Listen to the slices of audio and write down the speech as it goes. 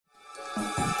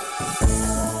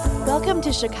Welcome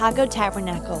to Chicago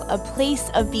Tabernacle, a place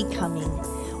of becoming.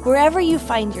 Wherever you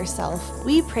find yourself,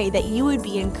 we pray that you would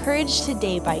be encouraged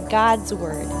today by God's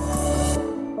word.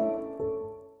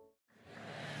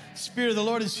 Spirit of the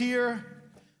Lord is here, and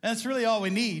that's really all we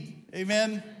need.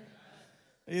 Amen.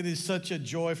 It is such a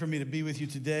joy for me to be with you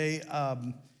today.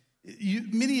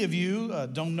 Many of you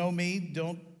don't know me,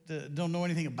 don't know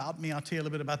anything about me. I'll tell you a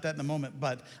little bit about that in a moment.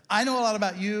 But I know a lot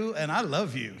about you, and I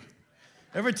love you.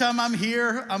 Every time I'm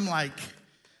here, I'm like,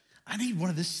 I need one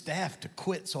of this staff to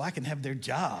quit so I can have their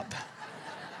job.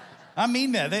 I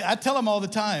mean that. I tell them all the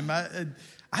time. I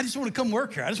just want to come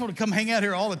work here. I just want to come hang out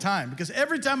here all the time because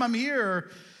every time I'm here,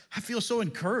 I feel so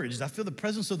encouraged. I feel the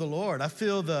presence of the Lord. I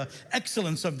feel the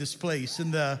excellence of this place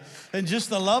and just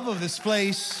the love of this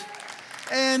place.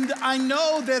 And I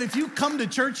know that if you come to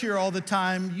church here all the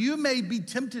time, you may be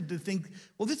tempted to think,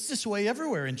 well, it's this way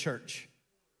everywhere in church.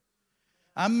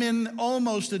 I'm in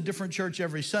almost a different church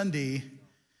every Sunday,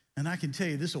 and I can tell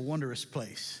you this is a wondrous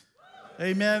place.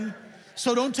 Amen?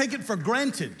 So don't take it for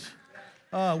granted.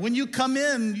 When you come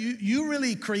in, you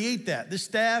really create that. The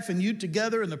staff and you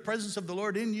together and the presence of the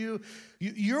Lord in you,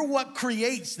 you're what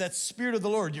creates that Spirit of the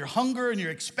Lord, your hunger and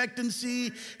your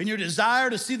expectancy and your desire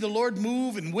to see the Lord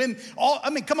move and win.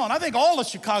 Come on, I think all of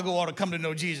Chicago ought to come to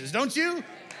know Jesus, don't you?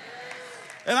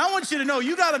 And I want you to know,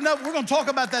 you got enough. We're going to talk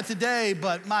about that today,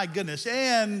 but my goodness.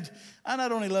 And I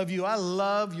not only love you, I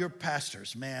love your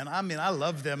pastors, man. I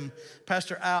love them.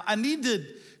 Pastor Al, I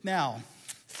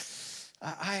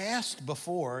asked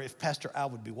before if Pastor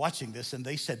Al would be watching this, and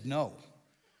they said no.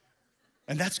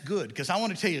 And that's good, because I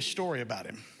want to tell you a story about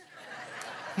him.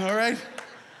 All right?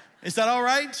 Is that all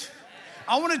right?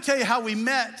 I want to tell you how we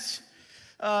met.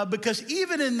 Because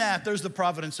even in that, there's the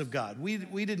providence of God.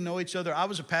 We didn't know each other. I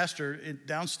was a pastor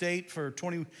downstate for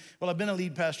I've been a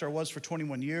lead pastor. I was for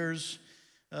 21 years.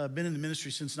 Been in the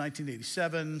ministry since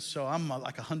 1987, so I'm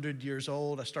like 100 years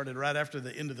old. I started right after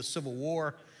the end of the Civil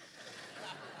War.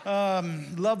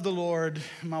 Love the Lord.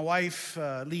 My wife,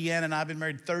 Leanne, and I have been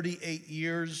married 38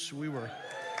 years.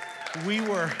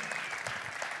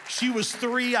 She was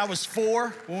 3, I was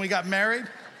 4 when we got married.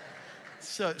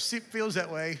 So it feels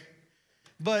that way.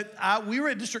 But we were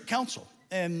at district council,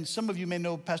 and some of you may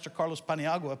know Pastor Carlos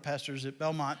Paniagua, pastors at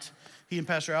Belmont. He and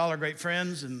Pastor Al are great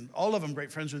friends, and all of them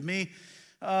great friends with me.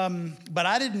 But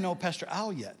I didn't know Pastor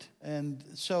Al yet. And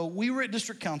so we were at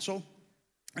district council,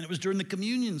 and it was during the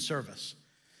communion service.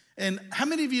 And how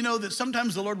many of you know that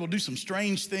sometimes the Lord will do some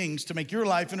strange things to make your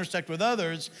life intersect with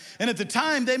others, and at the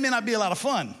time, they may not be a lot of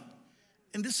fun?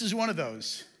 And this is one of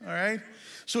those, all right?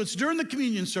 So it's during the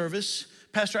communion service.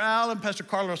 Pastor Al and Pastor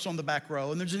Carlos on the back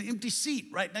row, and there's an empty seat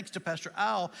right next to Pastor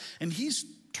Al, and he's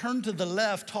turned to the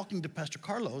left talking to Pastor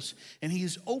Carlos, and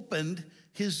he's opened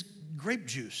his grape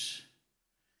juice.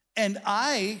 And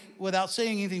I, without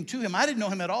saying anything to him, I didn't know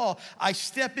him at all. I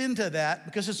step into that,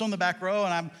 because it's on the back row,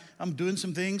 and I'm doing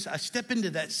some things. I step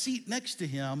into that seat next to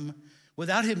him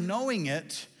without him knowing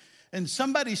it, and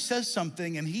somebody says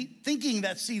something, and he, thinking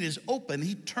that seat is open,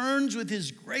 he turns with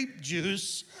his grape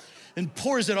juice and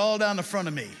pours it all down the front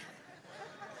of me.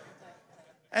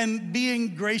 And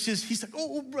being gracious, he's like,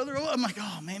 oh, brother. Oh. I'm like,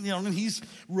 oh, man, and he's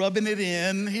rubbing it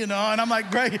in, and I'm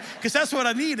like, great, because that's what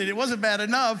I needed. It wasn't bad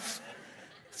enough.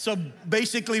 So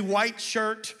basically white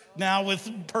shirt now with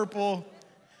purple.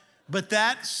 But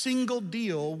that single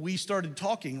deal, we started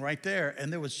talking right there,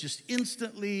 and there was just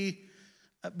instantly,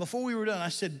 before we were done, I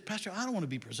said, Pastor, I don't want to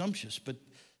be presumptuous, but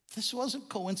this wasn't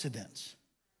coincidence.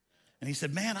 And he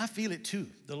said, man, I feel it too.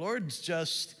 The Lord's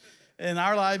just, and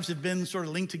our lives have been sort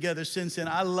of linked together since then.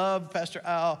 I love Pastor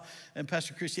Al and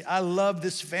Pastor Christy. I love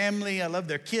this family. I love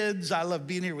their kids. I love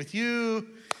being here with you.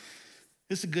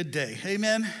 It's a good day.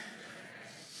 Amen.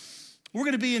 We're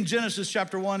going to be in Genesis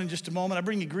chapter 1 in just a moment. I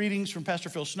bring you greetings from Pastor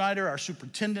Phil Snyder, our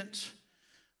superintendent.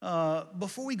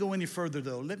 Before we go any further,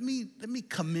 though, let me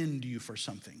commend you for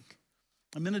something.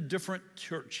 I'm in a different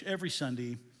church every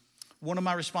Sunday. One of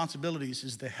my responsibilities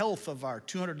is the health of our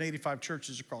 285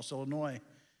 churches across Illinois.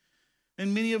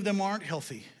 And many of them aren't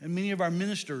healthy, and many of our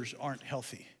ministers aren't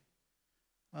healthy.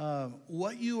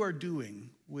 What you are doing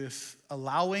with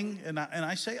allowing, and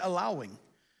I say allowing,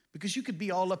 because you could be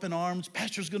all up in arms,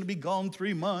 pastor's gonna be gone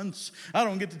 3 months, I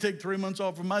don't get to take 3 months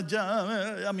off from my job.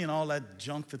 All that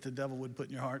junk that the devil would put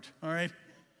in your heart, all right?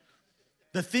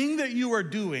 The thing that you are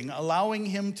doing, allowing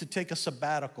him to take a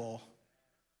sabbatical,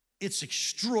 it's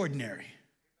extraordinary.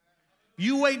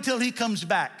 You wait till he comes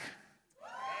back.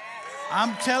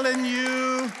 I'm telling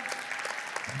you,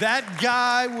 that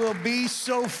guy will be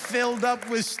so filled up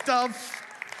with stuff.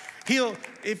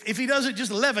 If he doesn't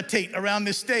just levitate around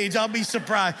this stage, I'll be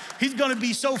surprised. He's gonna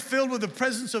be so filled with the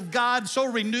presence of God, so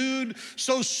renewed,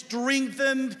 so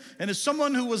strengthened. And as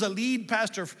someone who was a lead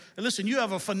pastor, listen, you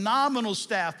have a phenomenal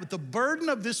staff, but the burden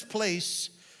of this place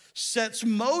sets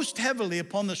most heavily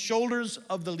upon the shoulders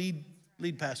of the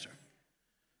lead pastor.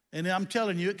 And I'm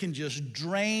telling you, it can just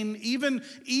drain, even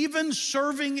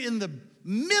serving in the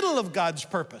middle of God's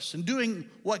purpose and doing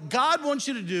what God wants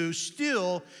you to do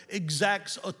still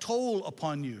exacts a toll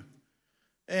upon you.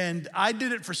 And I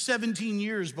did it for 17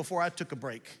 years before I took a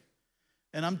break.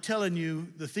 And I'm telling you,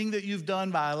 the thing that you've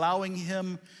done by allowing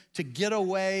him to get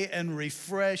away and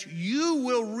refresh, you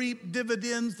will reap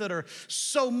dividends that are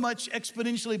so much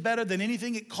exponentially better than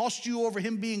anything it cost you over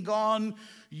him being gone.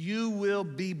 You will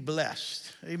be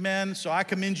blessed. Amen. So I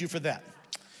commend you for that.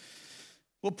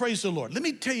 Well, praise the Lord. Let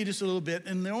me tell you just a little bit,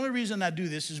 and the only reason I do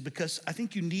this is because I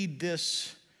think you need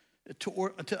this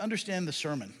to understand the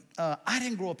sermon. I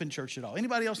didn't grow up in church at all.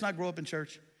 Anybody else not grow up in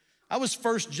church? I was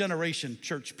first generation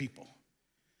church people.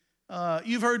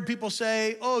 You've heard people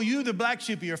say, oh, you the black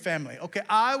sheep of your family. Okay,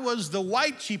 I was the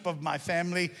white sheep of my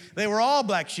family. They were all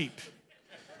black sheep,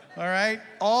 all right?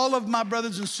 All of my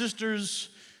brothers and sisters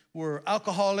were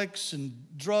alcoholics and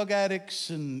drug addicts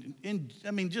and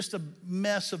just a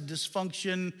mess of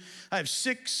dysfunction. I have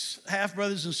 6 half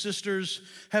brothers and sisters,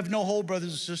 have no whole brothers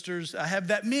and sisters. I have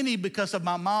that many because of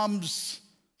my mom's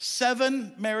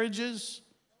 7 marriages.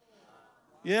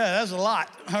 Yeah, that's a lot,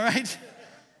 all right?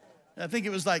 I think it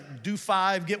was like do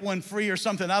 5, get 1 free or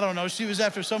something. I don't know. She was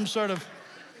after some sort of,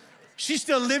 she's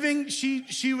still living.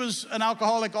 She was an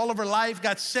alcoholic all of her life,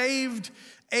 got saved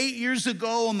 8 years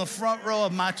ago on the front row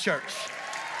of my church.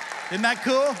 Isn't that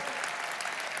cool?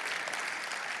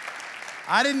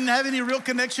 I didn't have any real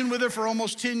connection with her for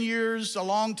almost 10 years, a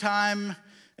long time.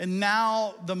 And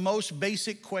now the most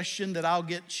basic question that I'll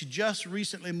get, she just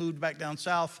recently moved back down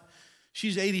south.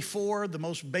 She's 84. The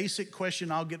most basic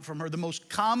question I'll get from her, the most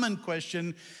common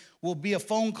question will be a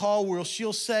phone call where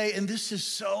she'll say, and this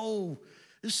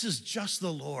is just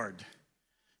the Lord.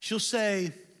 She'll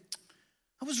say,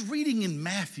 I was reading in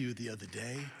Matthew the other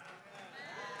day.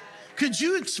 Could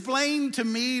you explain to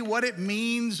me what it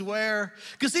means where,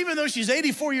 because even though she's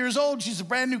 84 years old, she's a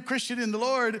brand new Christian in the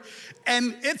Lord,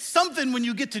 and it's something when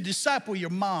you get to disciple your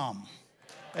mom.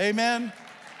 Amen?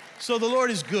 So the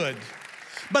Lord is good.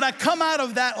 But I come out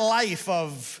of that life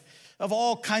of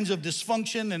all kinds of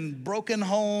dysfunction and broken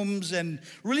homes and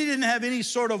really didn't have any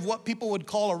sort of what people would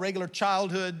call a regular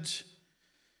childhood.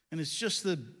 And it's just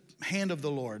the hand of the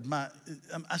Lord.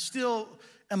 I still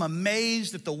am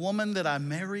amazed at the woman that I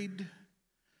married.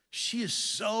 She is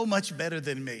so much better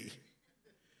than me.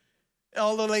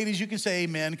 All the ladies, you can say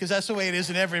amen, because that's the way it is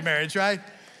in every marriage, right?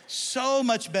 So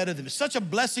much better than me. Such a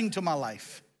blessing to my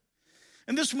life.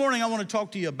 And this morning, I want to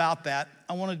talk to you about that.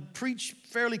 I want to preach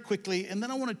fairly quickly, and then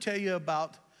I want to tell you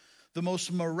about the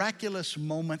most miraculous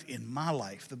moment in my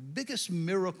life, the biggest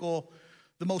miracle,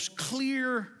 the most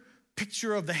clear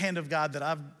picture of the hand of God that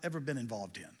I've ever been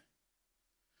involved in.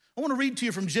 I want to read to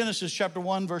you from Genesis chapter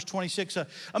 1, verse 26,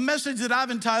 a message that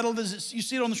I've entitled, as you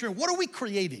see it on the screen, What Are We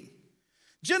Creating?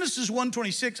 Genesis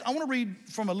 1:26, I want to read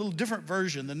from a little different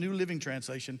version, the New Living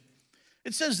Translation.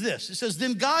 It says this, it says,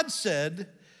 Then God said,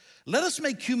 let us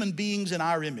make human beings in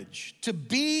our image, to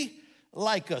be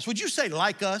like us. Would you say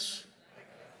like us?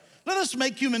 Let us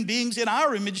make human beings in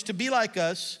our image to be like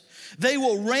us. They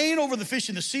will reign over the fish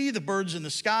in the sea, the birds in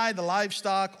the sky, the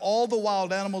livestock, all the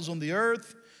wild animals on the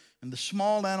earth, and the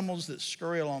small animals that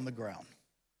scurry along the ground.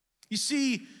 You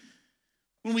see,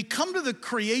 when we come to the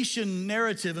creation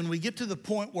narrative and we get to the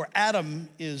point where Adam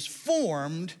is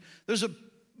formed, there's a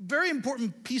very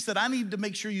important piece that I need to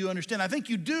make sure you understand. I think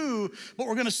you do, but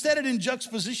we're going to set it in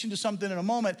juxtaposition to something in a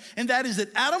moment, and that is that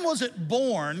Adam wasn't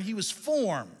born, he was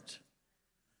formed.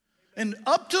 And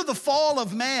up to the fall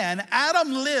of man,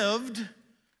 Adam lived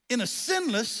in a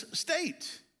sinless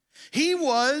state. He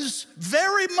was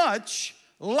very much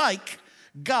like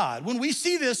God. When we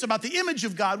see this about the image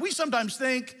of God, we sometimes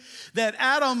think that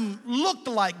Adam looked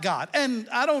like God. And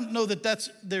I don't know that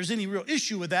there's any real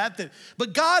issue with that,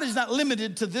 but God is not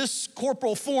limited to this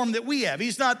corporal form that we have.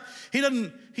 He's not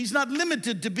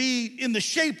limited to be in the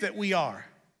shape that we are.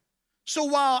 So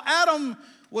while Adam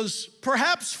was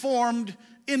perhaps formed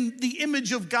in the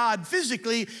image of God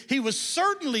physically, he was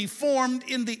certainly formed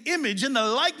in the image, in the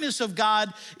likeness of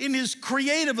God, in his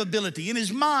creative ability, in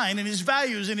his mind, in his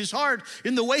values, in his heart,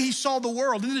 in the way he saw the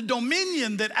world, in the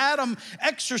dominion that Adam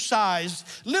exercised.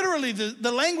 Literally,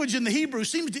 the language in the Hebrew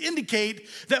seems to indicate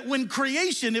that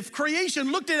if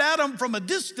creation looked at Adam from a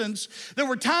distance, there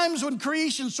were times when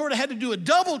creation sort of had to do a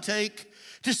double take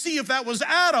to see if that was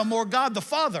Adam or God the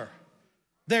Father.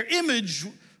 Their image,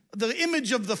 the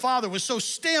image of the Father, was so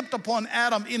stamped upon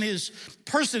Adam in his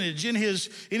personage, in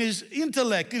his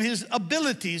intellect, in his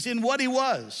abilities, in what he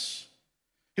was.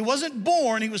 He wasn't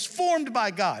born, he was formed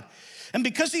by God. And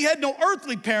because he had no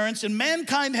earthly parents and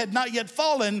mankind had not yet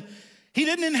fallen, he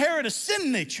didn't inherit a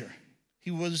sin nature.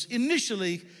 He was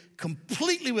initially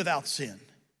completely without sin.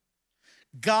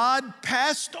 God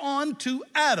passed on to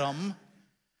Adam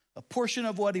a portion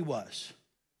of what he was.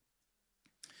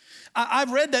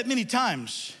 I've read that many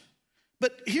times,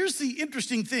 but here's the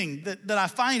interesting thing that I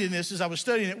find in this as I was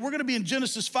studying it. We're going to be in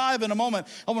Genesis 5 in a moment.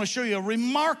 I want to show you a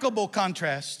remarkable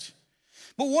contrast.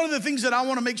 But one of the things that I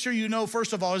want to make sure you know,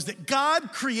 first of all, is that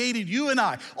God created you and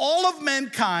I, all of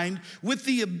mankind, with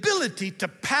the ability to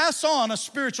pass on a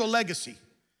spiritual legacy.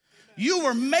 You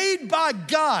were made by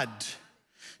God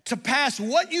to pass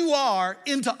what you are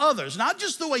into others, not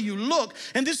just the way you look.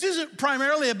 And this isn't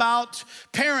primarily about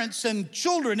parents and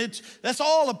children. That's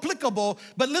all applicable.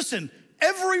 But listen,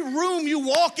 every room you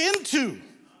walk into,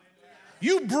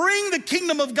 you bring the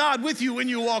kingdom of God with you when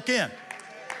you walk in.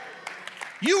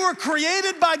 You were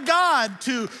created by God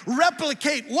to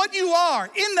replicate what you are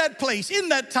in that place, in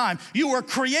that time. You were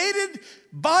created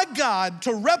by God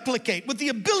to replicate with the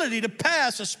ability to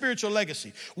pass a spiritual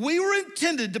legacy. We were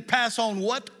intended to pass on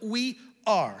what we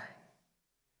are.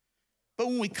 But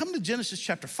when we come to Genesis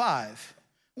chapter 5,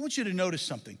 I want you to notice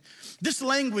something. This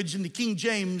language in the King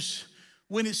James,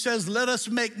 when it says, let us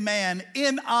make man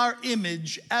in our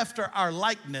image after our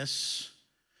likeness,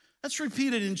 that's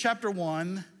repeated in chapter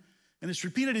 1. And it's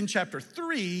repeated in chapter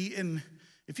 3, and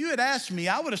if you had asked me,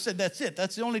 I would have said that's it.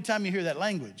 That's the only time you hear that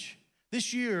language.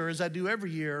 This year, as I do every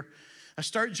year, I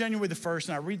start January the 1st,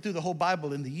 and I read through the whole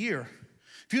Bible in the year.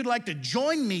 If you'd like to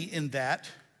join me in that,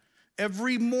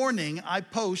 every morning I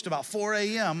post, about 4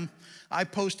 a.m., I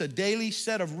post a daily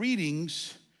set of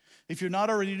readings. If you're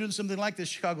not already doing something like this,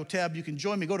 Chicago Tab, you can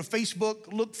join me. Go to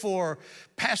Facebook, look for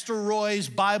Pastor Roy's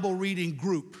Bible Reading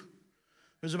Group.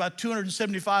 There's about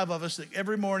 275 of us that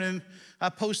every morning I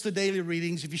post the daily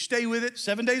readings. If you stay with it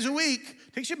 7 days a week,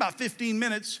 it takes you about 15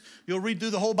 minutes. You'll read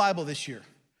through the whole Bible this year.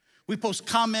 We post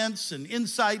comments and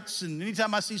insights, and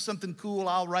anytime I see something cool,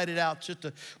 I'll write it out. It's just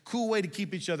a cool way to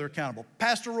keep each other accountable.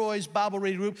 Pastor Roy's Bible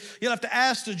Reading Group. You'll have to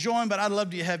ask to join, but I'd love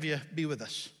to have you be with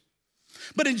us.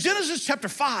 But in Genesis chapter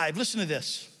 5, listen to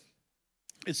this.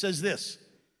 It says this,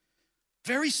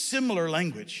 very similar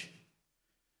language.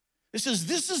 It says,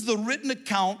 this is the written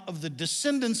account of the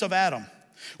descendants of Adam.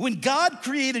 When God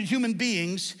created human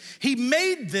beings, he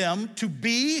made them to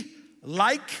be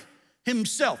like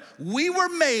himself. We were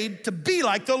made to be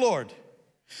like the Lord.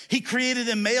 He created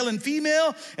them male and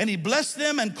female, and he blessed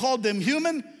them and called them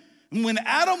human. And when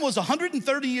Adam was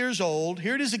 130 years old,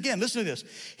 here it is again, listen to this.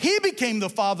 He became the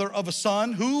father of a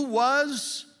son who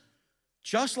was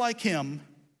just like him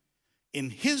in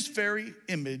his very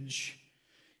image.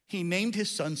 He named his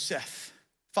son Seth.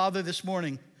 Father, this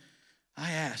morning,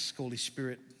 I ask, Holy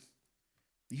Spirit,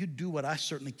 you do what I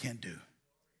certainly can't do.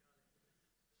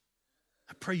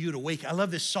 I pray you'd awake. I love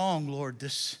this song, Lord,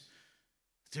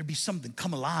 there be something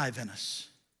come alive in us.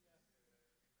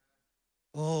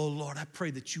 Oh, Lord, I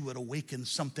pray that you would awaken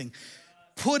something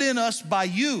put in us by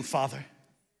you, Father.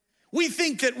 We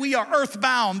think that we are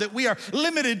earthbound, that we are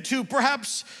limited to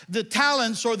perhaps the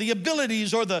talents or the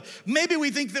abilities maybe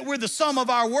we think that we're the sum of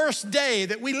our worst day,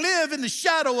 that we live in the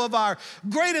shadow of our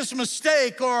greatest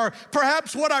mistake, or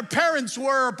perhaps what our parents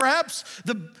were, or perhaps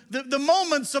the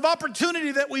moments of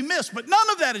opportunity that we miss. But none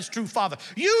of that is true, Father.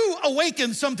 You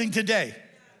awaken something today.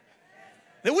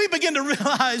 That we begin to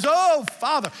realize, oh,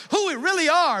 Father, who we really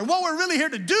are and what we're really here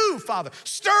to do, Father.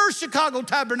 Stir Chicago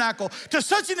Tabernacle to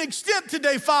such an extent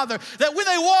today, Father, that when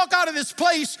they walk out of this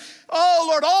place, oh,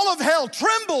 Lord, all of hell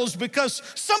trembles because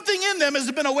something in them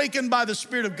has been awakened by the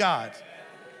Spirit of God.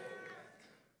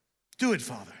 Do it,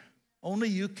 Father. Only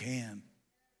you can.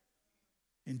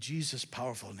 In Jesus'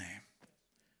 powerful name,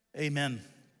 amen.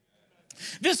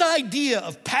 This idea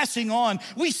of passing on,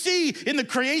 we see in the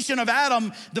creation of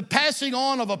Adam, the passing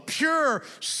on of a pure,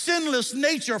 sinless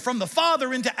nature from the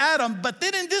Father into Adam. But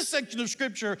then in this section of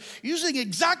Scripture, using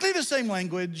exactly the same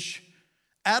language,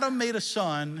 Adam made a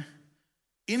son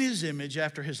in his image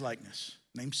after his likeness,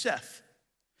 named Seth.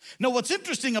 Now, what's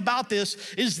interesting about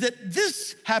this is that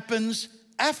this happens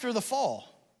after the fall.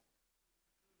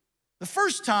 The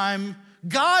first time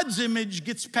God's image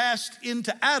gets passed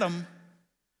into Adam,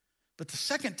 but the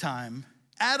second time,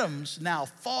 Adam's now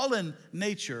fallen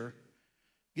nature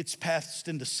gets passed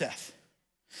into Seth.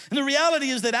 And the reality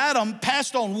is that Adam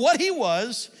passed on what he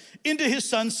was into his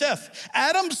son Seth.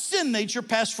 Adam's sin nature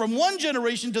passed from one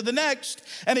generation to the next,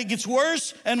 and it gets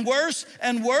worse and worse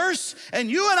and worse.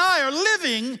 And you and I are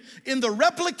living in the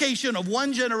replication of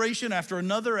one generation after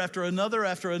another, after another,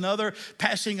 after another,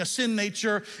 passing a sin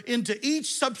nature into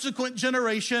each subsequent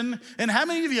generation. And how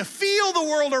many of you feel the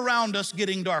world around us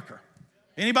getting darker?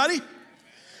 Anybody?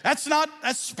 That's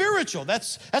spiritual.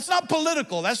 That's not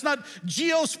political. That's not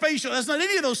geospatial. That's not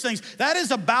any of those things. That is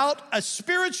about a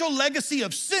spiritual legacy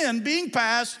of sin being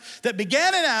passed that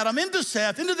began in Adam, into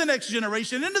Seth, into the next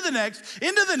generation, into the next,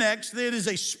 into the next. It is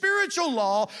a spiritual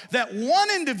law that one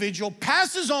individual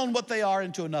passes on what they are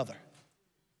into another.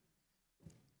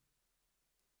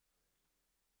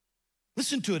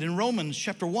 Listen to it in Romans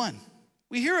chapter 1.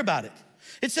 We hear about it.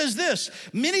 It says this,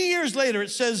 many years later, it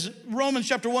says, Romans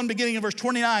chapter 1, beginning in verse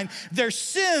 29,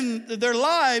 their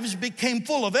lives became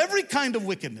full of every kind of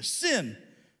wickedness, sin,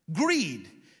 greed,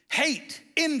 hate,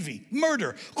 envy,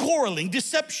 murder, quarreling,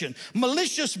 deception,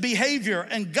 malicious behavior,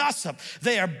 and gossip.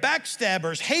 They are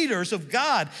backstabbers, haters of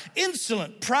God,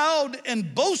 insolent, proud,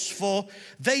 and boastful.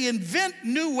 They invent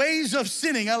new ways of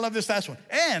sinning. I love this last one.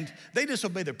 And they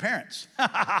disobey their parents.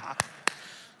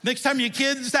 Next time your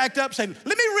kids act up, say,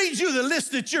 let me read you the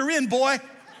list that you're in, boy.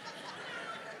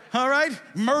 All right?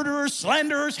 Murderers,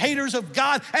 slanderers, haters of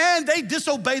God, and they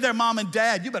disobey their mom and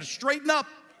dad. You better straighten up.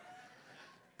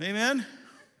 Amen?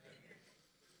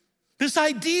 This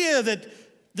idea that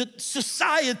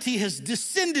society has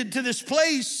descended to this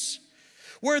place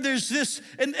where there's this,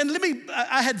 and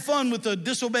I had fun with the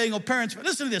disobeying of parents, but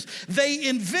listen to this. They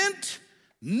invent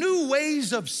new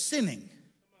ways of sinning.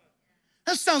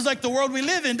 That sounds like the world we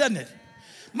live in, doesn't it?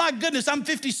 My goodness, I'm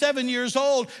 57 years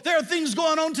old. There are things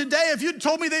going on today. If you'd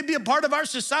told me they'd be a part of our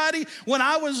society when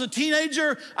I was a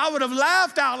teenager, I would have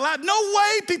laughed out loud. No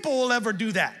way people will ever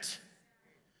do that.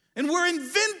 And we're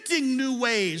inventing new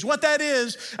ways. What that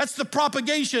is, that's the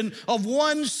propagation of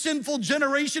one sinful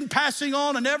generation passing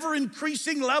on an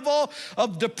ever-increasing level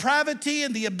of depravity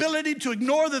and the ability to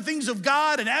ignore the things of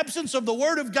God and absence of the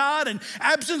Word of God and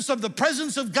absence of the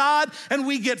presence of God. And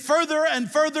we get further and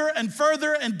further and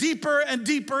further and deeper and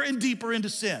deeper and deeper into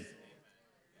sin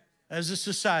as a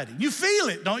society. You feel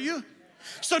it, don't you?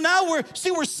 So now we're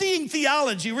seeing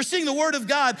theology. We're seeing the Word of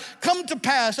God come to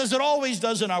pass as it always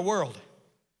does in our world.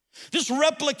 This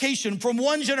replication from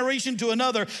one generation to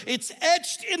another, it's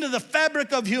etched into the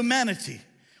fabric of humanity.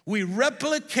 We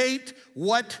replicate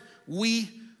what we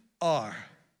are.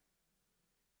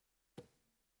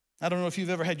 I don't know if you've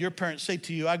ever had your parents say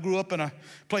to you, I grew up in a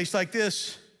place like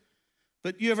this,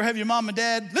 but you ever have your mom and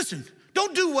dad, listen,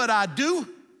 don't do what I do,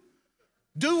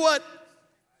 do what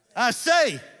I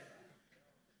say.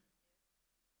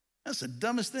 That's the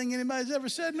dumbest thing anybody's ever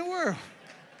said in the world.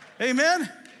 Amen?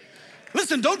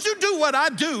 Listen, don't you do what I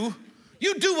do.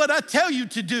 You do what I tell you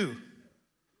to do.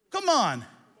 Come on.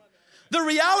 The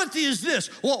reality is this.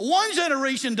 What one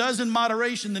generation does in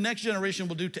moderation, the next generation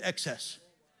will do to excess.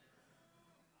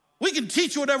 We can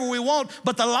teach whatever we want,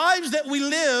 but the lives that we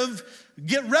live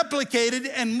get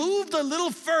replicated and moved a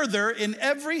little further in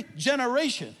every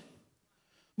generation.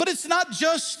 But it's not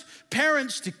just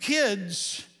parents to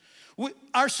kids.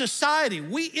 Our society,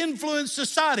 we influence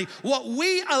society. What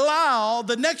we allow,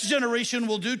 the next generation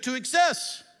will do to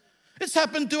excess. It's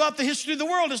happened throughout the history of the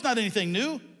world. It's not anything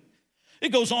new.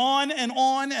 It goes on and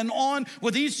on and on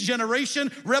with each generation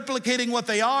replicating what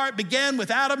they are. It began with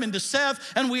Adam into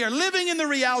Seth, and we are living in the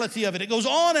reality of it. It goes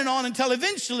on and on until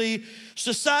eventually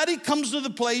society comes to the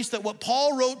place that what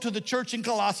Paul wrote to the church in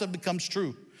Colossae becomes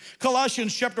true.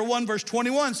 Colossians chapter 1, verse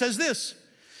 21 says this.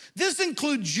 This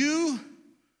includes you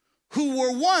who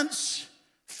were once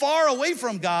far away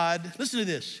from God. Listen to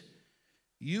this.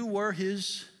 You were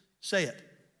his, say it.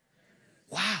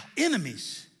 Wow,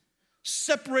 enemies,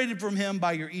 separated from him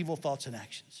by your evil thoughts and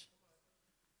actions.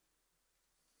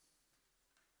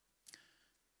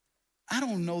 I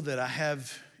don't know that I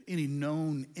have any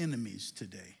known enemies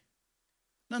today.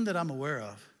 None that I'm aware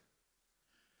of.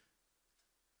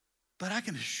 But I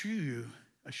can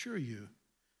assure you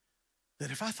that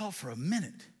if I thought for a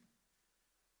minute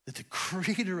that the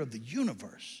creator of the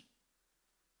universe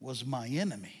was my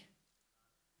enemy,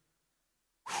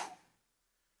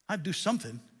 I'd do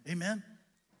something, amen?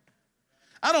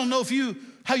 I don't know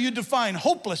how you define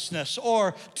hopelessness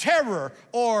or terror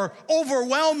or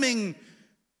overwhelming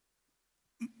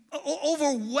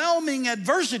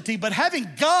adversity, but having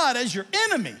God as your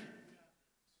enemy,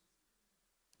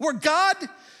 where God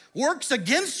works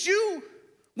against you,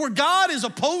 where God is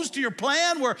opposed to your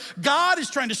plan, where God is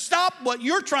trying to stop what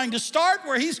you're trying to start,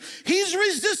 where he's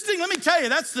resisting. Let me tell you,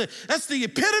 that's the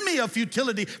epitome of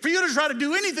futility, for you to try to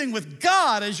do anything with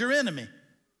God as your enemy.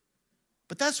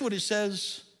 But that's what it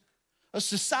says. A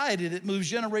society that moves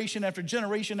generation after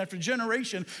generation after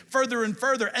generation further and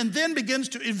further, and then begins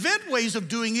to invent ways of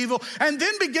doing evil, and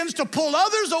then begins to pull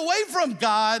others away from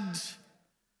God.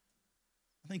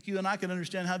 I think you and I can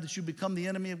understand how that you become the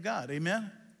enemy of God. Amen?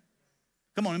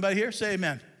 Come on, anybody here? Say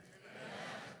amen.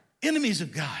 Enemies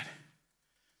of God.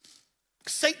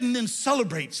 Satan then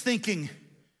celebrates, thinking,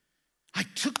 I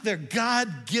took their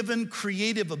God-given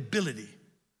creative ability,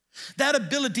 that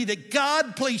ability that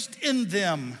God placed in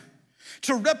them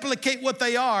to replicate what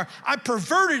they are. I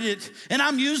perverted it, and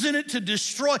I'm using it to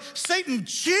destroy. Satan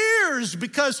cheers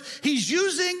because he's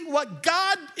using what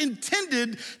God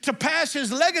intended to pass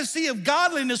his legacy of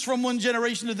godliness from one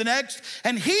generation to the next,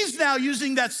 and he's now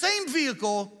using that same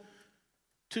vehicle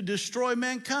to destroy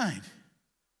mankind.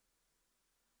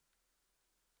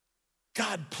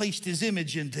 God placed his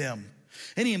image in them,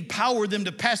 and he empowered them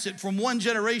to pass it from one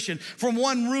generation, from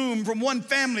one room, from one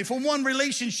family, from one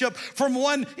relationship, from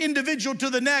one individual to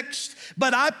the next.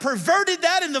 But I perverted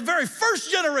that in the very first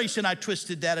generation. I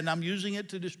twisted that, and I'm using it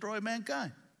to destroy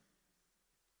mankind.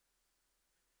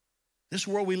 This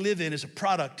world we live in is a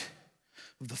product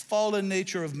of the fallen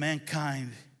nature of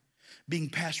mankind being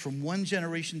passed from one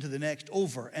generation to the next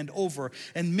over and over,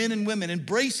 and men and women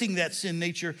embracing that sin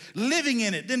nature, living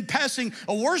in it, then passing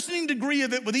a worsening degree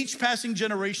of it with each passing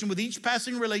generation, with each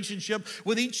passing relationship,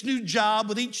 with each new job,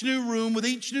 with each new room, with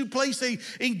each new place they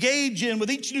engage in,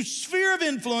 with each new sphere of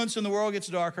influence, and the world gets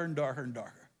darker and darker and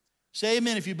darker. Say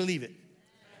amen if you believe it.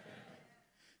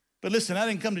 But listen, I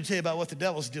didn't come to tell you about what the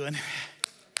devil's doing.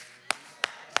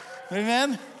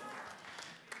 Amen?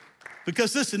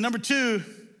 Because listen, number two,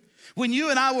 when you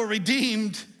and I were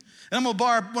redeemed, and I'm going to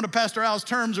borrow one of Pastor Al's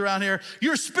terms around here,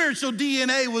 your spiritual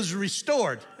DNA was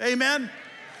restored. Amen?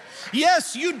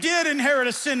 Yes, you did inherit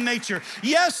a sin nature.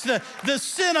 Yes, the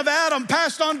sin of Adam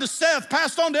passed on to Seth,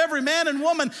 passed on to every man and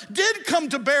woman, did come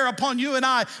to bear upon you and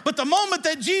I. But the moment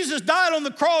that Jesus died on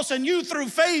the cross and you through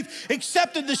faith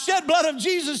accepted the shed blood of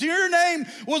Jesus, your name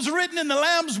was written in the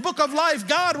Lamb's book of life.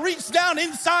 God reached down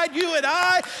inside you and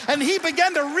I, and he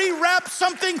began to rewrap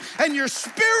something, and your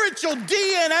spiritual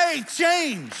DNA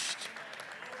changed.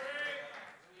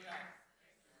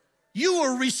 You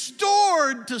were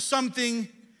restored to something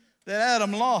that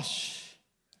Adam lost.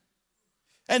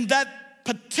 And that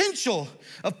potential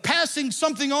of passing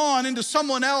something on into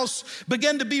someone else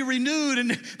began to be renewed.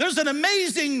 And there's an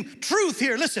amazing truth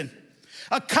here. Listen,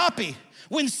 a copy.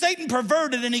 When Satan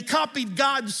perverted and he copied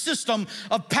God's system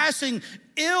of passing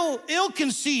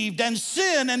ill-conceived and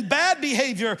sin and bad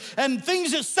behavior and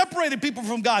things that separated people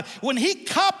from God, when he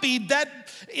copied that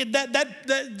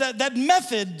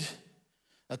method,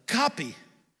 a copy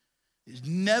is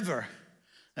never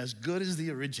as good as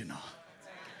the original.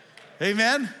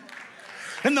 Amen?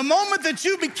 And the moment that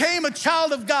you became a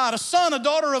child of God, a son, a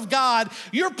daughter of God,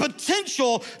 your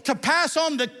potential to pass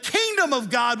on the kingdom of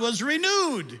God was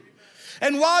renewed.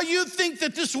 And while you think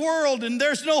that this world and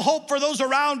there's no hope for those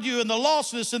around you, and the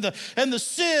lostness and the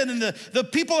sin and the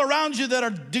people around you that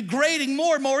are degrading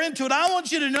more and more into it, I want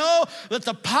you to know that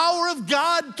the power of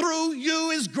God through you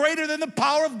is greater than the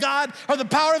power of God or the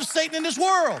power of Satan in this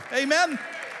world. Amen?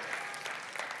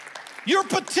 Your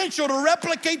potential to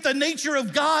replicate the nature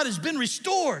of God has been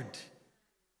restored.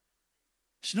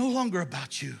 It's no longer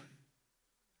about you.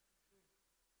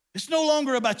 It's no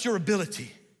longer about your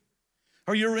ability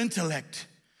or your intellect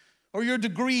or your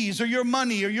degrees or your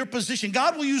money or your position.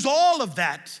 God will use all of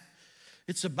that.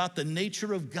 It's about the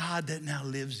nature of God that now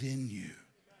lives in you.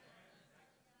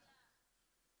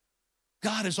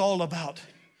 God is all about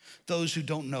those who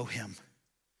don't know him.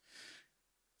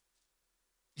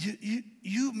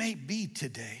 You may be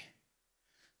today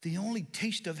the only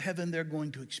taste of heaven they're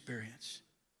going to experience.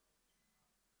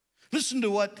 Listen to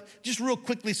what, just real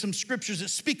quickly, some scriptures that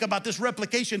speak about this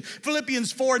replication.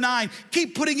 Philippians 4:9,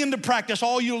 keep putting into practice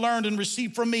all you learned and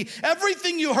received from me,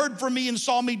 everything you heard from me and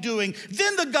saw me doing,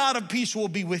 then the God of peace will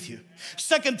be with you.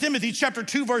 2 Timothy chapter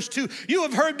 2, verse 2, you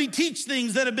have heard me teach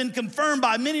things that have been confirmed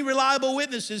by many reliable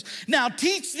witnesses. Now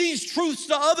teach these truths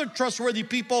to other trustworthy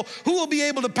people who will be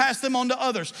able to pass them on to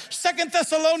others. 2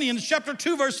 Thessalonians chapter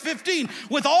 2, verse 15,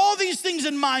 with all these things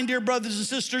in mind, dear brothers and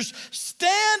sisters,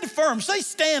 stand firm. Say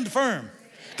stand firm.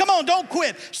 Come on, don't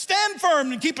quit. Stand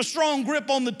firm and keep a strong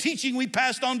grip on the teaching we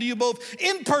passed on to you both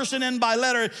in person and by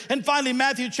letter. And finally,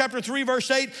 Matthew chapter 3, verse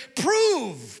 8,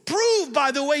 prove by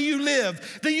the way you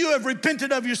live that you have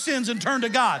repented of your sins and turned to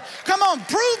God. Come on,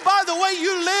 prove by the way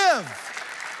you live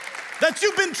that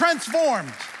you've been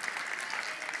transformed.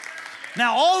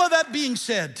 Now, all of that being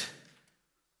said,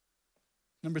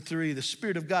 number 3, the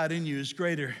Spirit of God in you is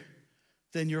greater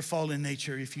than your fallen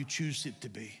nature if you choose it to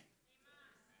be.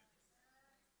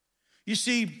 You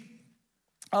see,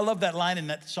 I love that line in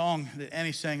that song that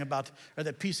Annie sang about, or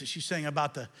that piece that she sang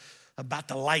about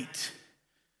the light.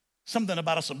 Something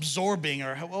about us absorbing,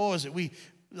 or what was it? We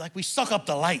suck up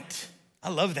the light. I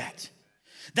love that.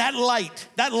 That light,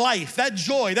 that life, that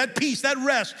joy, that peace, that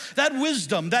rest, that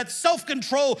wisdom, that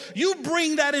self-control, you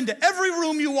bring that into every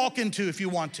room you walk into if you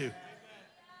want to.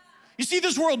 You see,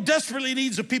 this world desperately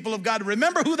needs the people of God to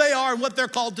remember who they are and what they're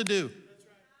called to do.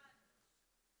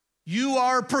 You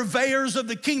are purveyors of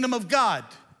the kingdom of God.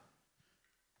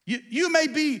 You may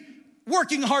be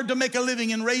working hard to make a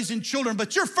living and raising children,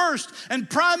 but your first and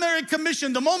primary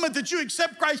commission, the moment that you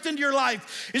accept Christ into your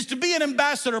life, is to be an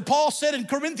ambassador. Paul said in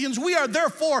Corinthians, we are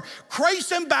therefore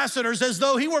Christ's ambassadors, as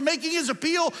though he were making his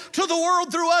appeal to the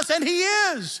world through us, and he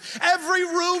is. Every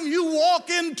room you walk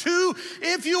into,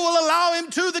 if you will allow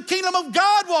him to, the kingdom of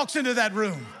God walks into that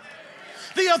room.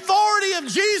 The authority of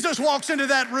Jesus walks into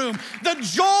that room. The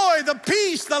joy, the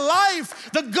peace, the life,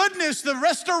 the goodness, the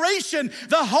restoration,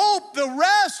 the hope, the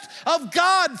rest of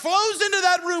God flows into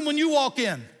that room when you walk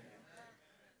in.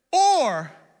 Or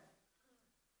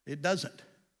it doesn't.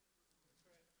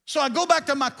 So I go back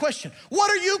to my question.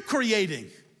 What are you creating?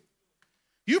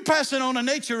 You pass it on a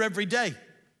nature every day.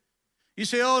 You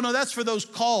say, oh, no, that's for those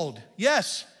called.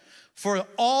 Yes, for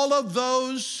all of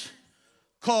those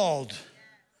called.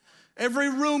 Every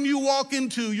room you walk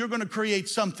into, you're going to create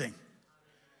something.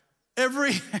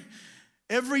 Every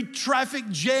traffic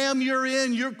jam you're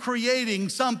in, you're creating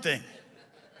something.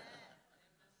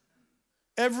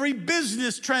 Every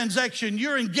business transaction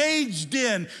you're engaged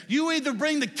in, you either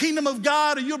bring the kingdom of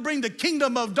God or you'll bring the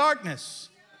kingdom of darkness.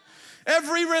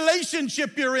 Every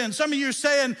relationship you're in, some of you are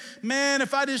saying, man,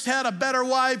 if I just had a better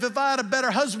wife, if I had a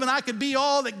better husband, I could be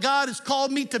all that God has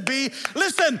called me to be.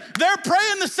 Listen, they're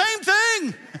praying the same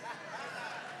thing.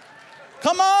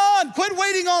 Come on, quit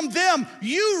waiting on them.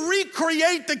 You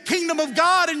recreate the kingdom of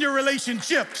God in your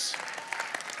relationships.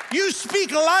 You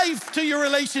speak life to your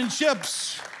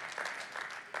relationships.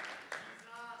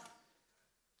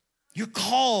 You're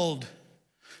called.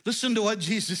 Listen to what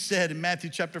Jesus said in Matthew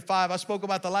chapter 5. I spoke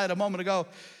about the light a moment ago.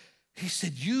 He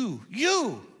said, you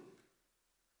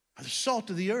are the salt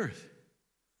of the earth.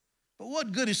 But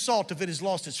what good is salt if it has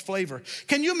lost its flavor?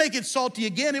 Can you make it salty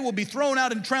again? It will be thrown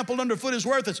out and trampled underfoot as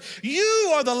worthless.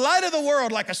 You are the light of the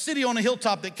world, like a city on a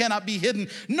hilltop that cannot be hidden.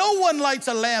 No one lights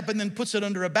a lamp and then puts it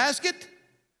under a basket.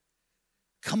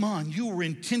 Come on, you were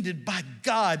intended by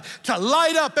God to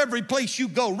light up every place you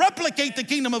go. Replicate the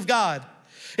kingdom of God.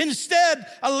 Instead,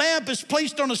 a lamp is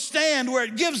placed on a stand where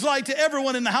it gives light to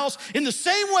everyone in the house. In the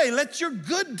same way, let your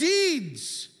good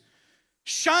deeds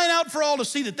shine out for all to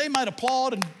see, that they might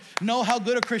applaud and know how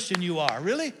good a Christian you are.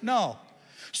 Really? No.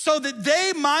 So that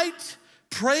they might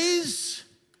praise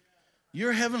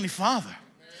your heavenly Father.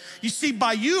 You see,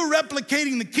 by you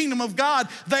replicating the kingdom of God,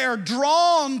 they are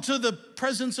drawn to the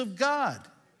presence of God.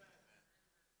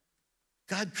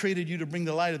 God created you to bring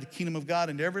the light of the kingdom of God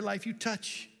into every life you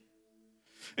touch.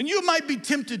 And you might be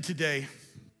tempted today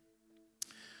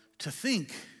to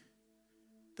think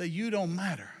that you don't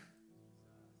matter.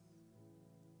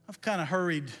 I've kind of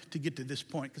hurried to get to this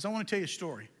point because I want to tell you a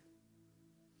story.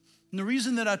 And the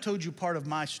reason that I told you part of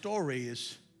my story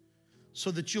is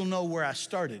so that you'll know where I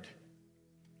started.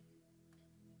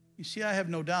 You see, I have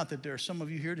no doubt that there are some of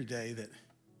you here today that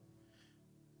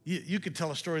you could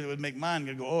tell a story that would make mine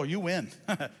go, oh, you win.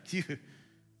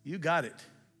 You got it.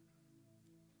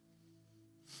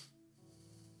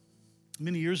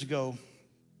 Many years ago,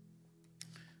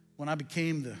 when I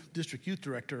became the district youth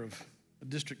director of a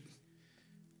district,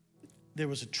 there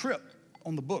was a trip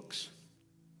on the books.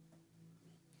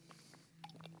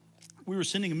 We were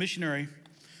sending a missionary,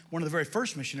 one of the very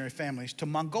first missionary families, to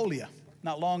Mongolia,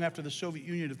 not long after the Soviet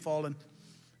Union had fallen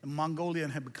and Mongolia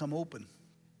had become open.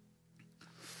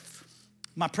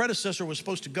 My predecessor was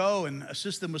supposed to go and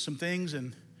assist them with some things,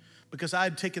 and because I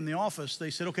had taken the office, they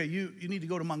said, okay, you need to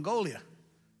go to Mongolia.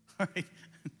 All right.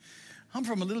 I'm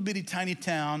from a little bitty tiny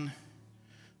town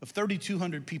of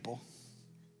 3,200 people.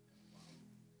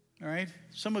 All right?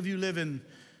 Some of you live in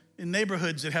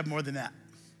neighborhoods that have more than that.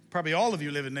 Probably all of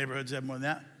you live in neighborhoods that have more than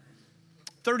that.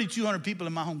 3,200 people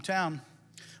in my hometown.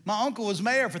 My uncle was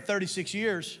mayor for 36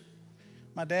 years.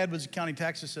 My dad was a county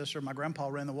tax assessor. My grandpa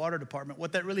ran the water department.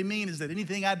 What that really means is that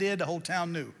anything I did, the whole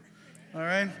town knew. All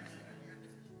right?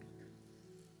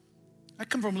 I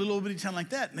come from a little bitty town like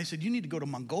that, and they said, you need to go to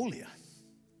Mongolia.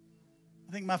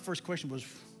 I think my first question was,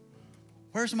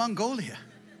 where's Mongolia?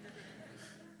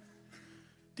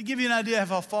 To give you an idea of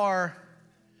how far,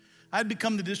 I'd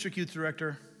become the district youth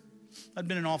director. I'd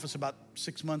been in office about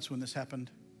 6 months when this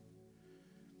happened.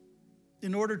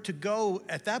 In order to go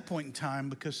at that point in time,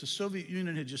 because the Soviet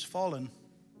Union had just fallen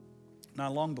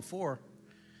not long before,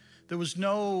 there was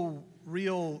no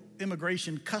real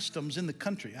immigration customs in the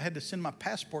country. I had to send my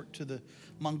passport to the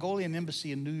Mongolian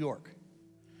embassy in New York.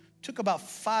 Took about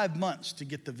 5 months to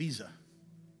get the visa.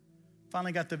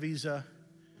 Finally got the visa.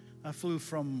 I flew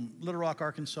from Little Rock,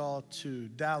 Arkansas to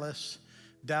Dallas,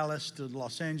 Dallas to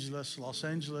Los Angeles, Los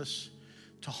Angeles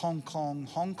to Hong Kong,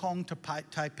 Hong Kong to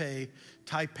Taipei,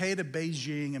 Taipei to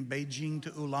Beijing, and Beijing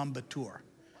to Ulaanbaatar.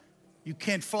 You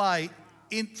can't fly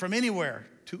from anywhere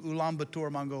to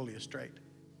Ulaanbaatar, Mongolia straight.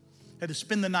 Had to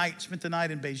spent the night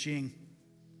in Beijing.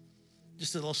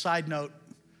 Just a little side note,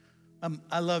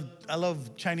 I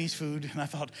love Chinese food, and I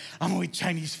thought, I'm gonna eat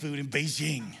Chinese food in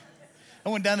Beijing. I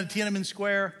went down to Tiananmen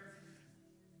Square.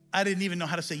 I didn't even know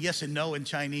how to say yes and no in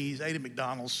Chinese. I ate at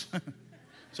McDonald's.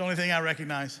 It's the only thing I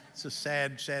recognize. It's a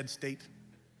sad, sad state.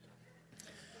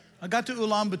 I got to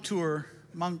Ulaanbaatar.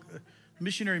 A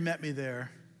missionary met me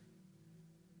there.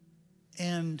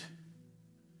 And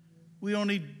we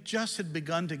only just had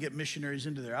begun to get missionaries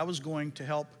into there. I was going to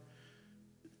help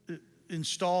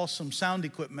install some sound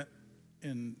equipment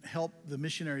and help the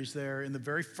missionaries there in the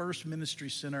very first ministry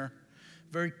center,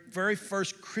 very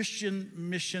first Christian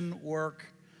mission work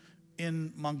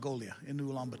in Mongolia, in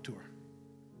Ulaanbaatar,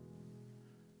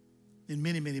 in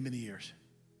many, many, many years.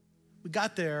 We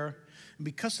got there, and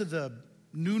because of the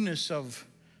newness of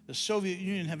the Soviet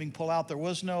Union having pulled out, there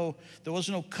was no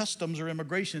customs or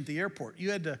immigration at the airport.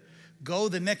 You had to go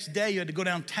the next day. You had to go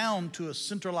downtown to a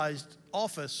centralized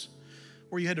office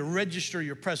where you had to register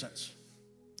your presence.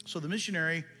 So the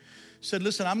missionary said,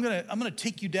 "Listen, I'm gonna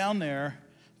take you down there,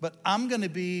 but we're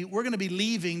gonna be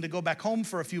leaving to go back home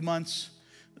for a few months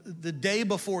the day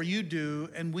before you do,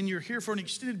 and when you're here for an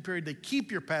extended period, they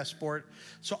keep your passport.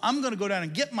 So I'm gonna go down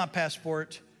and get my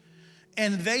passport,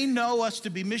 and they know us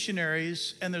to be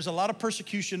missionaries, and there's a lot of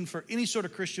persecution for any sort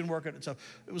of Christian work.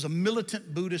 It was a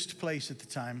militant Buddhist place at the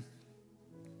time.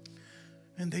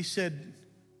 And he said,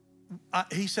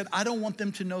 I don't want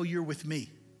them to know you're with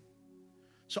me.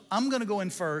 So I'm gonna go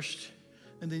in first,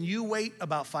 and then you wait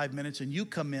about 5 minutes and you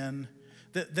come in.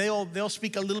 They'll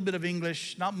speak a little bit of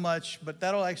English, not much, but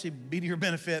that'll actually be to your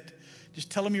benefit. Just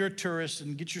tell them you're a tourist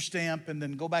and get your stamp and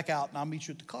then go back out and I'll meet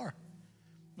you at the car."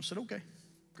 I said, "Okay,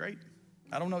 great.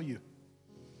 I don't know you."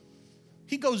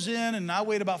 He goes in and I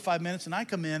wait about 5 minutes and I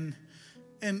come in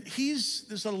and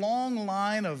there's a long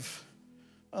line of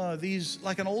these,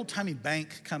 like an old-timey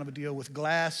bank kind of a deal with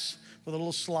glass with a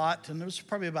little slot, and there was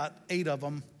probably about 8 of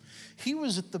them.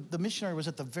 The missionary was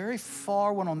at the very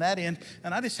far one on that end,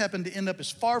 and I just happened to end up as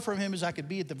far from him as I could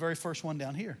be at the very first one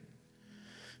down here.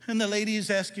 And the lady is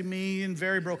asking me in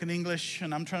very broken English,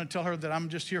 and I'm trying to tell her that I'm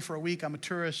just here for a week, I'm a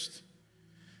tourist.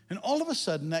 And all of a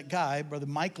sudden, that guy, Brother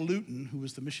Mike Luton, who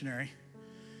was the missionary,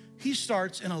 he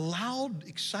starts in a loud,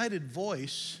 excited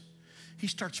voice, he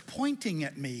starts pointing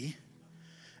at me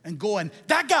and going,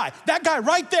 that guy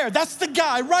right there, that's the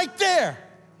guy right there.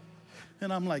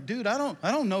 And I'm like, "Dude, I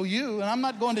don't know you, and I'm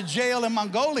not going to jail in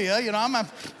Mongolia. I'm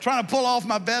not trying to pull off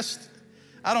my best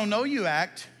I don't know you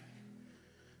act."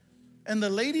 And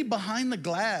the lady behind the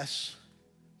glass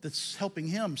that's helping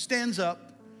him stands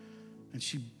up, and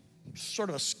she sort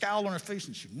of a scowl on her face,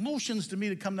 and she motions to me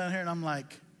to come down here, and I'm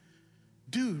like,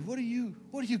 "Dude, what are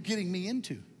you getting me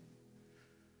into?"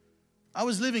 I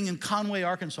was living in Conway,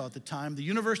 Arkansas at the time. The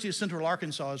University of Central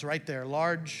Arkansas is right there,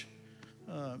 large,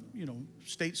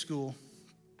 state school.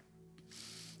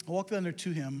 I walked down there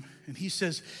to him, and he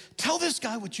says, "Tell this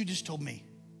guy what you just told me.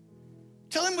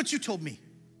 Tell him what you told me."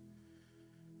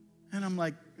 And I'm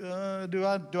like, do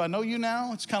I know you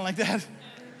now? It's kind of like that.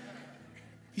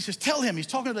 He says, "Tell him." He's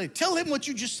talking to the lady. "Tell him what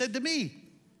you just said to me.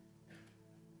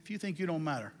 If you think you don't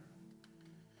matter."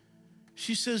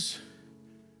 She says,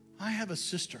 "I have a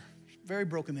sister." Very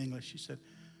broken English. She said,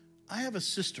 "I have a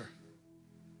sister,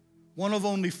 one of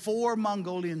only 4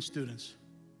 Mongolian students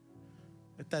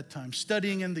at that time,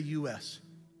 studying in the U.S.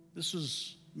 This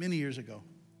was many years ago."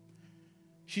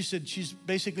 She said she's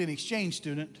basically an exchange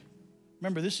student.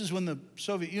 Remember, this is when the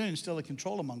Soviet Union still had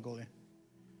control of Mongolia.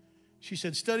 She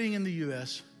said, studying in the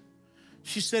U.S.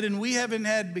 She said, and we haven't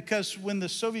had, because when the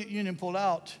Soviet Union pulled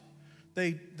out,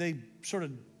 they sort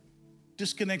of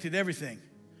disconnected everything.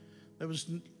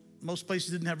 Most places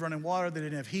didn't have running water. They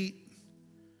didn't have heat.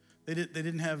 They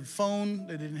didn't have phone.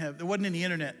 There wasn't any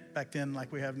internet back then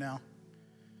like we have now.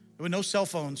 There were no cell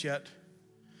phones yet.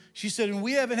 She said, and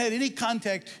we haven't had any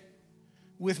contact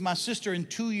with my sister in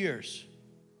 2 years.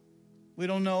 We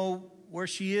don't know where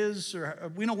she is,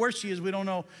 or we know where she is. We don't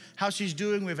know how she's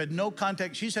doing. We've had no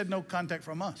contact. She's had no contact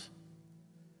from us.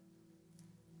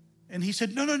 And he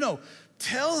said, no.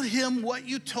 Tell him what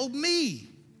you told me.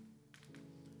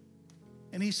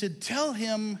 And he said, tell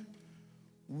him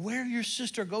where your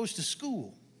sister goes to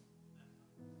school.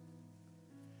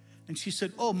 And she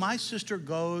said, oh, my sister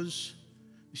goes,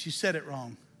 she said it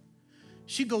wrong.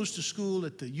 She goes to school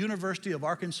at the University of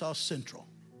Arkansas Central.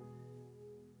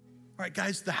 All right,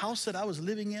 guys, the house that I was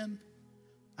living in,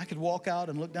 I could walk out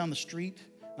and look down the street,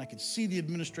 and I could see the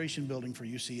administration building for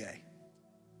UCA.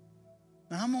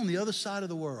 Now, I'm on the other side of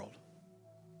the world.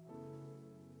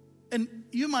 And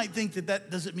you might think that that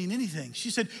doesn't mean anything.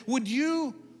 She said, would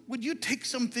you take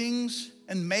some things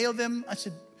and mail them? I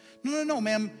said, no,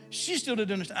 ma'am. She still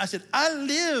didn't understand. I said, I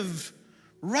live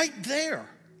right there.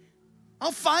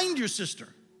 I'll find your sister.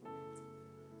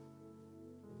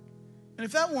 And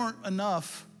if that weren't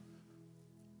enough,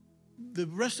 the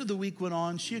rest of the week went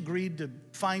on. She agreed to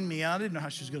find me. I didn't know how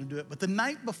she was going to do it. But the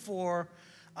night before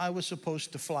I was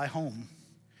supposed to fly home,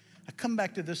 I come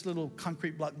back to this little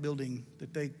concrete block building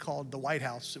that they called the White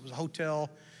House. It was a hotel,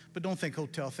 but don't think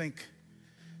hotel. Think,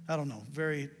 I don't know,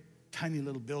 very tiny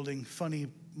little building, funny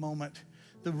moment.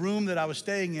 The room that I was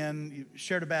staying in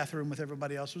shared a bathroom with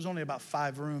everybody else. It was only about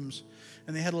 5 rooms.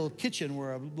 And they had a little kitchen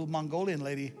where a little Mongolian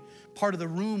lady, part of the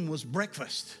room was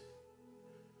breakfast.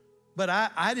 But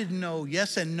I didn't know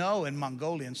yes and no in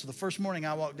Mongolian. So the first morning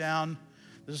I walked down,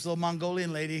 there's this little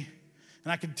Mongolian lady,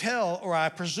 and I could tell, or I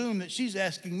presume, that she's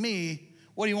asking me,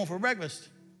 what do you want for breakfast?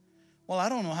 Well, I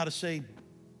don't know how to say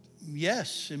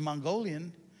yes in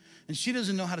Mongolian, and she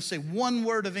doesn't know how to say one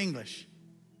word of English.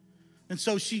 And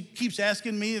so she keeps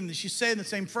asking me, and she's saying the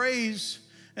same phrase,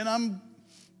 and I'm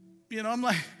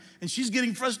like, and she's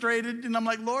getting frustrated, and I'm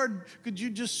like, Lord, could you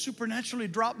just supernaturally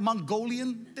drop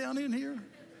Mongolian down in here?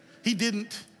 He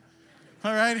didn't,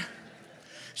 all right?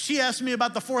 She asked me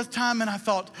about the 4th time, and I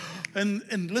thought,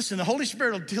 and listen, the Holy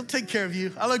Spirit, he'll take care of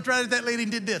you. I looked right at that lady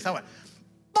and did this. I went,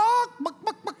 buck, buck,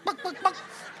 buck, buck, buck, buck, buck.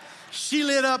 She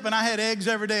lit up, and I had eggs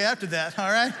every day after that, all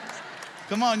right?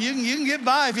 Come on, you can get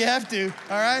by if you have to,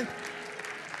 all right?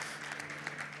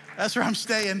 That's where I'm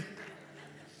staying.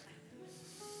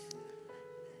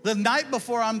 The night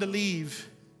before I'm to leave,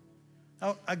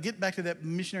 I get back to that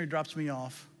missionary drops me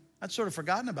off. I'd sort of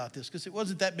forgotten about this because it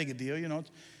wasn't that big a deal, you know.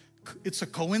 It's a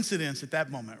coincidence at that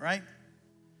moment, right?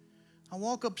 I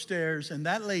walk upstairs, and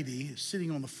that lady is sitting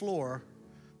on the floor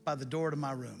by the door to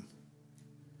my room.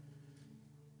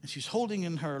 And she's holding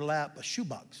in her lap a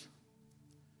shoebox.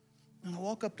 And I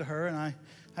walk up to her, and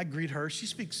I greet her. She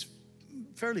speaks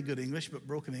fairly good English, but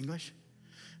broken English.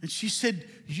 And she said,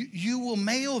 you will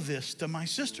mail this to my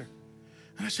sister.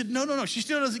 And I said, no. She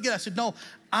still doesn't get it. I said, no,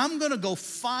 I'm going to go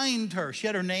find her. She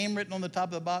had her name written on the top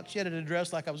of the box. She had an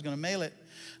address like I was going to mail it.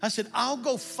 I said, I'll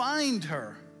go find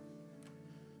her.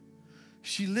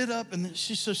 She lit up, and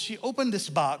she opened this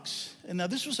box. And now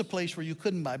this was a place where you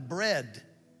couldn't buy bread.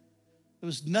 There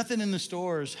was nothing in the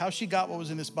stores. How she got what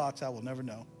was in this box, I will never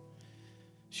know.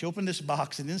 She opened this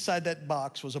box, and inside that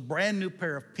box was a brand new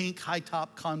pair of pink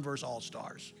high-top Converse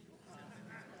All-Stars.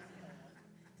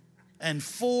 And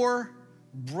 4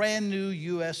 brand new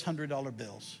U.S. $100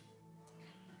 bills.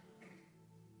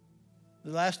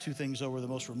 The last 2 things, though, were the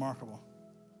most remarkable.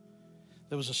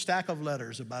 There was a stack of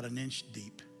letters about 1 inch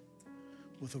deep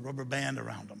with a rubber band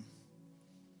around them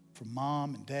from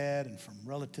mom and dad and from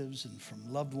relatives and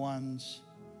from loved ones.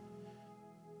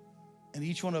 And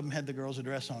each one of them had the girl's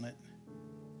address on it.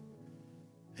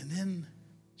 And then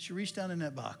she reached down in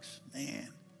that box, man,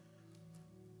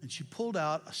 and she pulled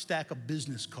out a stack of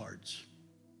business cards,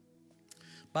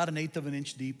 about 1/8 of an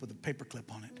inch deep with a paper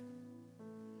clip on it.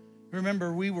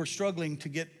 Remember, we were struggling to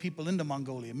get people into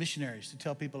Mongolia, missionaries, to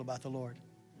tell people about the Lord.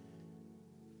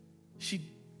 She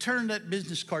turned that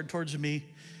business card towards me,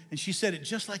 and she said it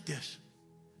just like this.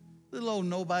 Little old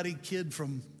nobody kid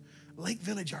from Lake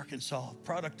Village, Arkansas,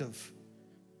 product of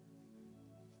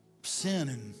sin,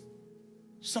 and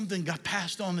something got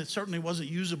passed on that certainly wasn't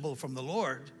usable from the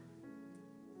Lord.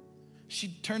 She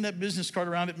turned that business card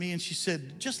around at me, and she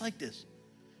said, just like this,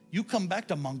 you come back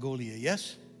to Mongolia,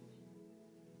 yes?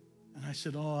 And I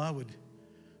said, oh, I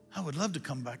would love to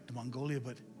come back to Mongolia,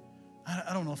 but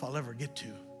I don't know if I'll ever get to.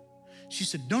 She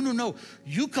said, no,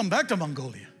 you come back to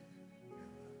Mongolia.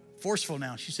 Forceful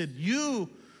now. She said, you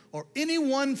or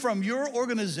anyone from your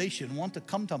organization want to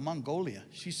come to Mongolia.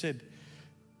 She said,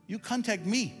 you contact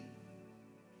me.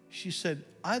 She said,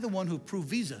 I'm the one who approved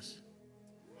visas.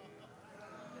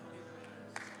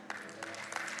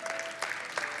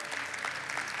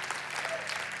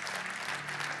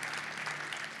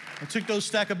 I took those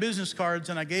stack of business cards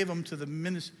and I gave them to the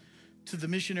to the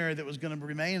missionary that was going to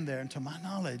remain there. And to my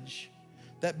knowledge,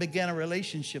 that began a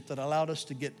relationship that allowed us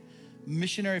to get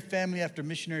missionary family after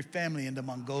missionary family into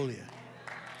Mongolia.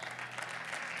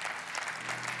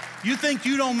 You think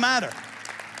you don't matter.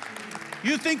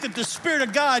 You think that the Spirit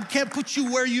of God can't put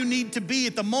you where you need to be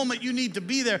at the moment you need to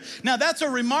be there. Now that's a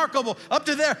remarkable, up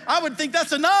to there, I would think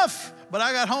that's enough. But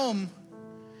I got home,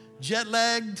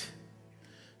 jet-lagged.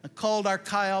 I called our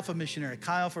Chi Alpha missionary.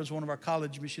 Chi Alpha is one of our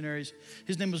college missionaries.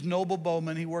 His name was Noble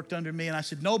Bowman. He worked under me. And I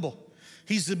said, Noble,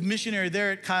 he's the missionary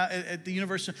there at the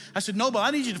university. I said, Noble,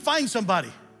 I need you to find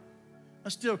somebody.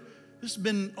 This has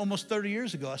been almost 30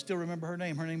 years ago. I still remember her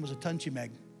name. Her name was Atunchi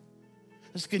Meg.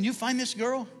 I said, can you find this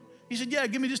girl? He said, yeah,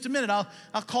 give me just a minute.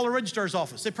 I'll call a registrar's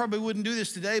office. They probably wouldn't do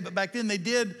this today, but back then they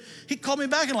did. He called me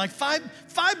back in like five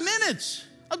minutes.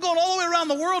 I'm going all the way around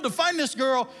the world to find this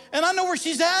girl, and I know where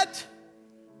she's at.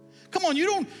 Come on, you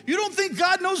don't think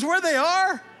God knows where they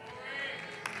are?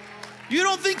 You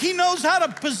don't think he knows how to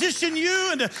position you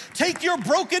and to take your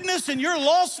brokenness and your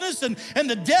lostness and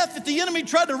the death that the enemy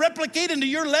tried to replicate into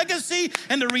your legacy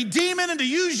and to redeem it and to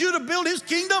use you to build his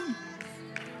kingdom?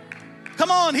 Come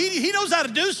on, he knows how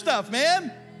to do stuff,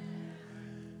 man.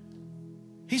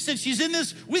 He said, she's in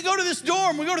this, we go to this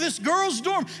dorm, we go to this girl's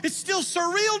dorm. It's still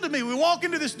surreal to me. We walk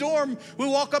into this dorm, we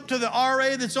walk up to the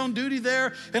RA that's on duty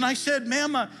there, and I said,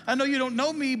 ma'am, I know you don't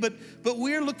know me, but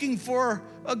we're looking for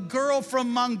a girl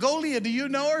from Mongolia. Do you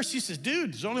know her? She says,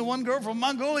 dude, there's only one girl from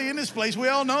Mongolia in this place. We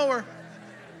all know her.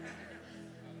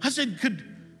 I said,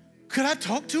 could I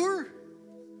talk to her?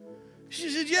 She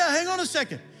said, yeah, hang on a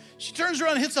second. She turns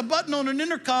around and hits a button on an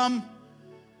intercom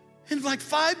in like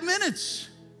 5 minutes.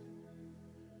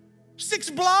 6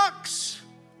 blocks.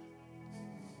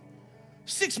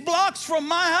 6 blocks from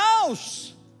my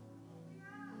house.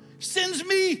 Sends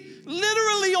me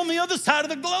literally on the other side of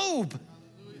the globe.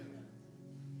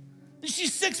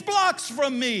 She's 6 blocks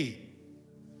from me.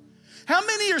 How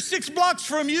many are 6 blocks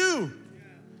from you?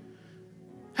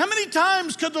 How many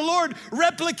times could the Lord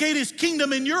replicate his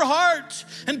kingdom in your heart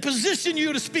and position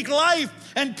you to speak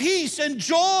life and peace and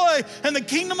joy and the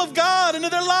kingdom of God into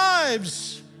their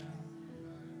lives?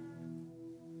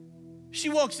 She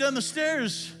walks down the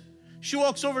stairs. She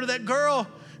walks over to that girl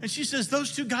and she says,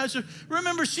 those 2 guys are,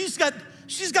 remember, she's got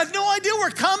no idea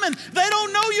we're coming. They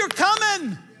don't know you're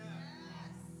coming.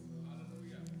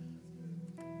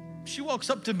 She walks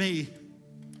up to me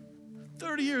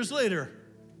 30 years later.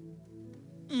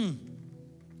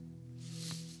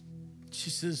 She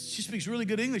says, she speaks really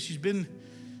good English. She's been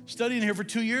studying here for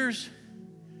 2 years.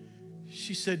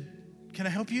 She said, can I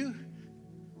help you?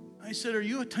 I said, are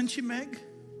you Atunchi Meg?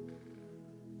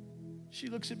 She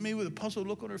looks at me with a puzzled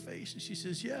look on her face, and she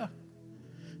says, yeah. I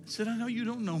said, I know you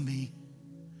don't know me.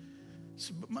 I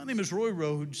said, but my name is Roy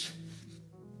Rhodes,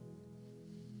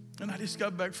 and I just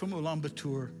got back from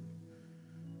Ulaanbaatar,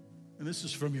 and this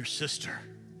is from your sister.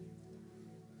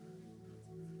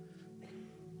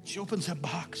 She opens that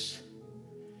box.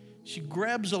 She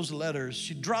grabs those letters.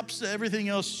 She drops everything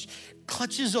else,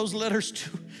 clutches those letters,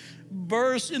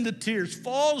 bursts into tears,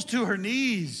 falls to her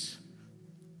knees.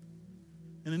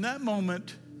 And in that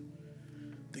moment,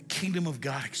 the kingdom of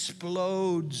God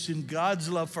explodes in God's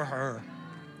love for her.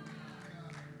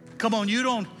 Come on, you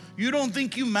don't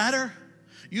think you matter?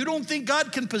 You don't think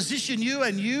God can position you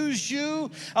and use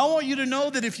you? I want you to know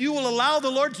that if you will allow the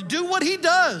Lord to do what he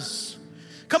does,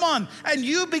 come on, and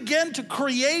you begin to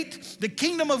create the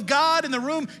kingdom of God in the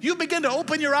room, you begin to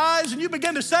open your eyes and you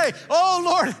begin to say,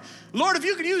 oh, Lord, if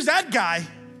you can use that guy,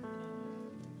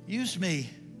 use me.